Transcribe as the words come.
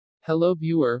Hello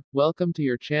viewer, welcome to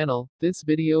your channel. This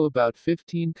video about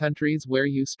 15 countries where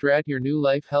you strat your new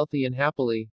life healthy and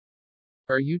happily.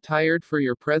 Are you tired for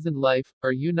your present life?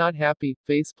 Are you not happy?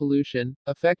 Face pollution,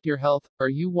 affect your health? Are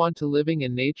you want to living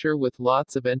in nature with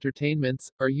lots of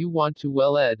entertainments? Are you want to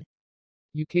well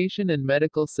education and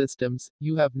medical systems?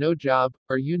 You have no job?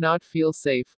 Are you not feel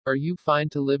safe? Are you fine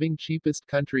to living cheapest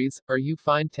countries? Are you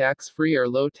find tax free or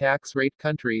low tax rate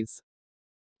countries?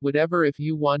 Whatever if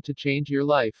you want to change your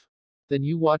life, then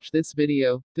you watch this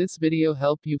video. This video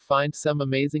help you find some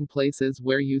amazing places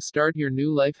where you start your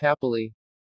new life happily.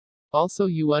 Also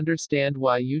you understand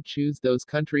why you choose those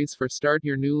countries for start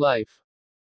your new life.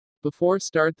 Before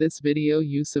start this video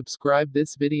you subscribe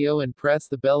this video and press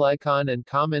the bell icon and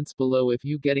comments below if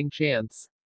you getting chance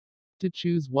to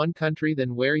choose one country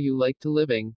then where you like to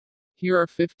living. Here are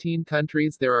 15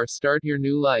 countries there are start your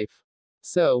new life.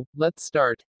 So, let's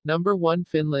start. Number 1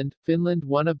 Finland. Finland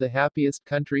one of the happiest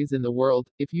countries in the world.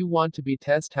 If you want to be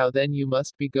test how then you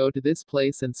must be go to this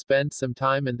place and spend some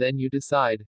time and then you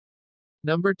decide.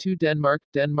 Number 2 Denmark.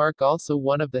 Denmark also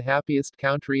one of the happiest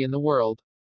country in the world.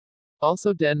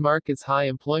 Also Denmark is high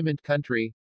employment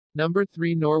country. Number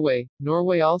 3 Norway.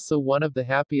 Norway also one of the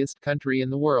happiest country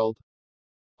in the world.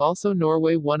 Also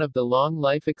Norway one of the long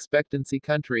life expectancy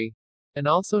country. And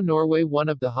also Norway one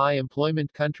of the high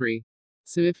employment country.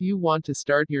 So if you want to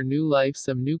start your new life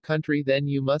some new country then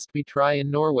you must be try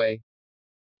in Norway.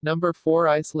 Number 4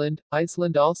 Iceland.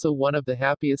 Iceland also one of the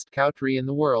happiest country in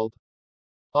the world.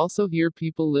 Also here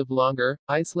people live longer.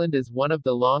 Iceland is one of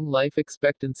the long life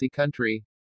expectancy country.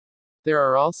 There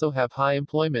are also have high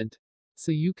employment.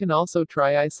 So you can also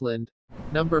try Iceland.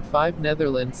 Number 5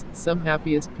 Netherlands. Some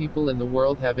happiest people in the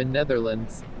world have in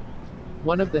Netherlands.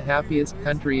 One of the happiest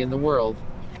country in the world.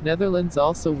 Netherlands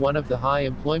also one of the high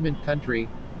employment country.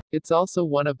 It's also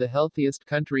one of the healthiest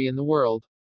country in the world.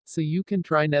 So you can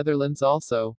try Netherlands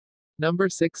also. Number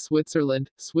 6 Switzerland.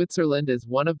 Switzerland is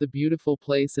one of the beautiful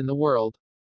place in the world.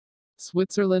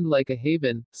 Switzerland like a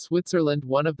haven. Switzerland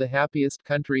one of the happiest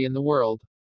country in the world.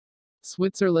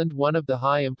 Switzerland one of the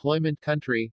high employment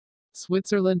country.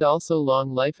 Switzerland also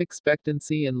long life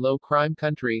expectancy and low crime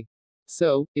country.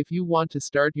 So, if you want to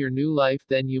start your new life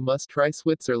then you must try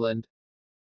Switzerland.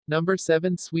 Number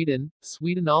 7 Sweden.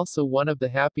 Sweden also one of the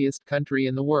happiest country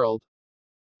in the world.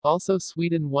 Also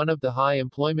Sweden one of the high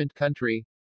employment country.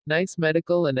 Nice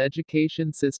medical and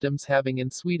education systems having in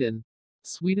Sweden.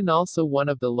 Sweden also one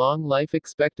of the long life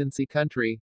expectancy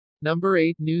country. Number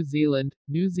 8 New Zealand.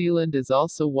 New Zealand is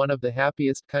also one of the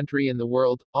happiest country in the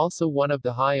world, also one of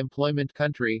the high employment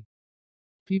country.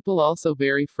 People also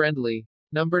very friendly.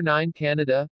 Number 9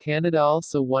 Canada. Canada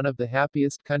also one of the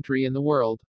happiest country in the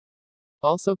world.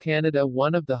 Also Canada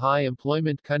one of the high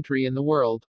employment country in the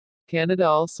world. Canada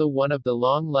also one of the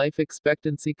long life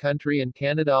expectancy country and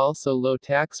Canada also low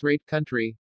tax rate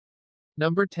country.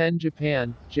 Number 10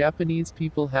 Japan. Japanese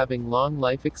people having long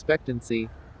life expectancy.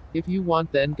 If you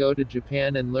want then go to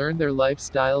Japan and learn their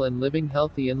lifestyle and living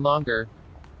healthy and longer.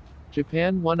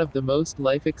 Japan one of the most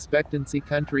life expectancy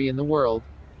country in the world.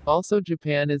 Also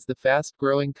Japan is the fast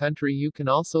growing country you can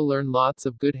also learn lots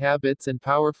of good habits and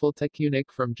powerful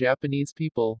technique from Japanese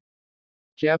people.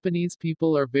 Japanese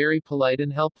people are very polite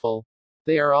and helpful.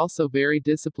 They are also very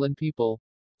disciplined people.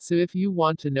 So if you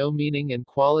want to know meaning and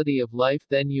quality of life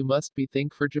then you must be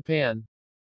think for Japan.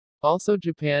 Also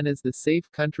Japan is the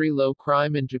safe country low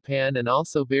crime in Japan and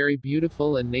also very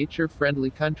beautiful and nature friendly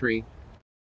country.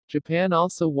 Japan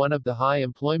also one of the high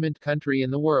employment country in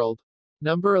the world.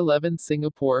 Number 11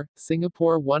 Singapore.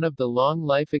 Singapore one of the long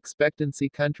life expectancy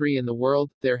country in the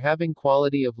world. They're having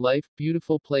quality of life,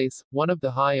 beautiful place, one of the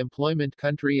high employment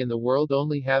country in the world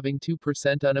only having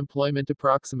 2% unemployment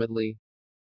approximately.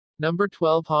 Number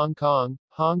 12 Hong Kong.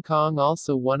 Hong Kong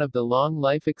also one of the long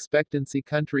life expectancy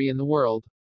country in the world.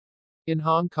 In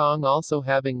Hong Kong also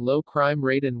having low crime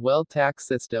rate and well tax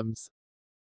systems.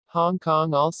 Hong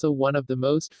Kong also one of the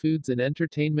most foods and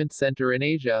entertainment center in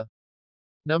Asia.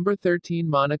 Number 13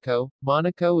 Monaco.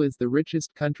 Monaco is the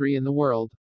richest country in the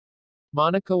world.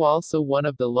 Monaco also one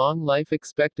of the long life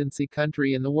expectancy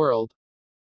country in the world.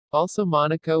 Also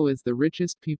Monaco is the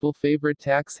richest people favorite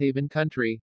tax haven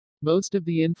country. Most of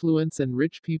the influence and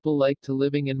rich people like to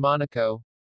living in Monaco.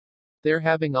 They're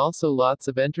having also lots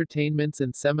of entertainments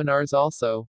and seminars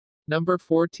also. Number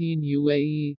 14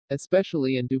 UAE,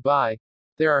 especially in Dubai.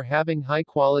 They are having high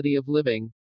quality of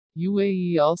living.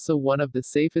 UAE also one of the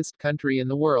safest country in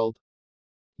the world.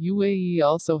 UAE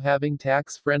also having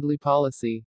tax-friendly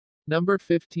policy. Number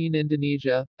 15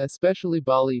 Indonesia, especially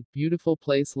Bali, beautiful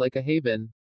place like a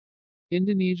haven.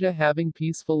 Indonesia having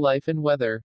peaceful life and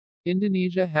weather.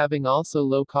 Indonesia having also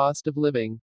low cost of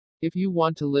living. If you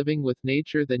want to living with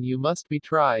nature, then you must be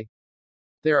try.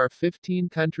 There are 15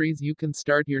 countries you can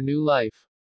start your new life.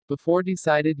 Before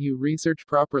decided, you research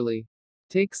properly.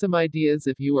 Take some ideas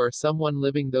if you are someone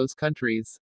living those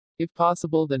countries. If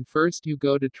possible, then first you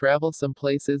go to travel some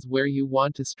places where you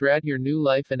want to start your new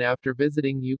life, and after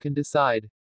visiting you can decide.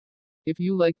 If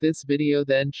you like this video,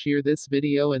 then share this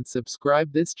video and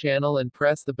subscribe this channel and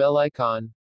press the bell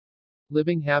icon.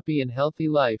 Living happy and healthy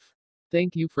life.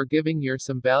 Thank you for giving your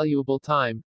some valuable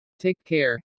time. Take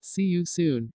care. See you soon.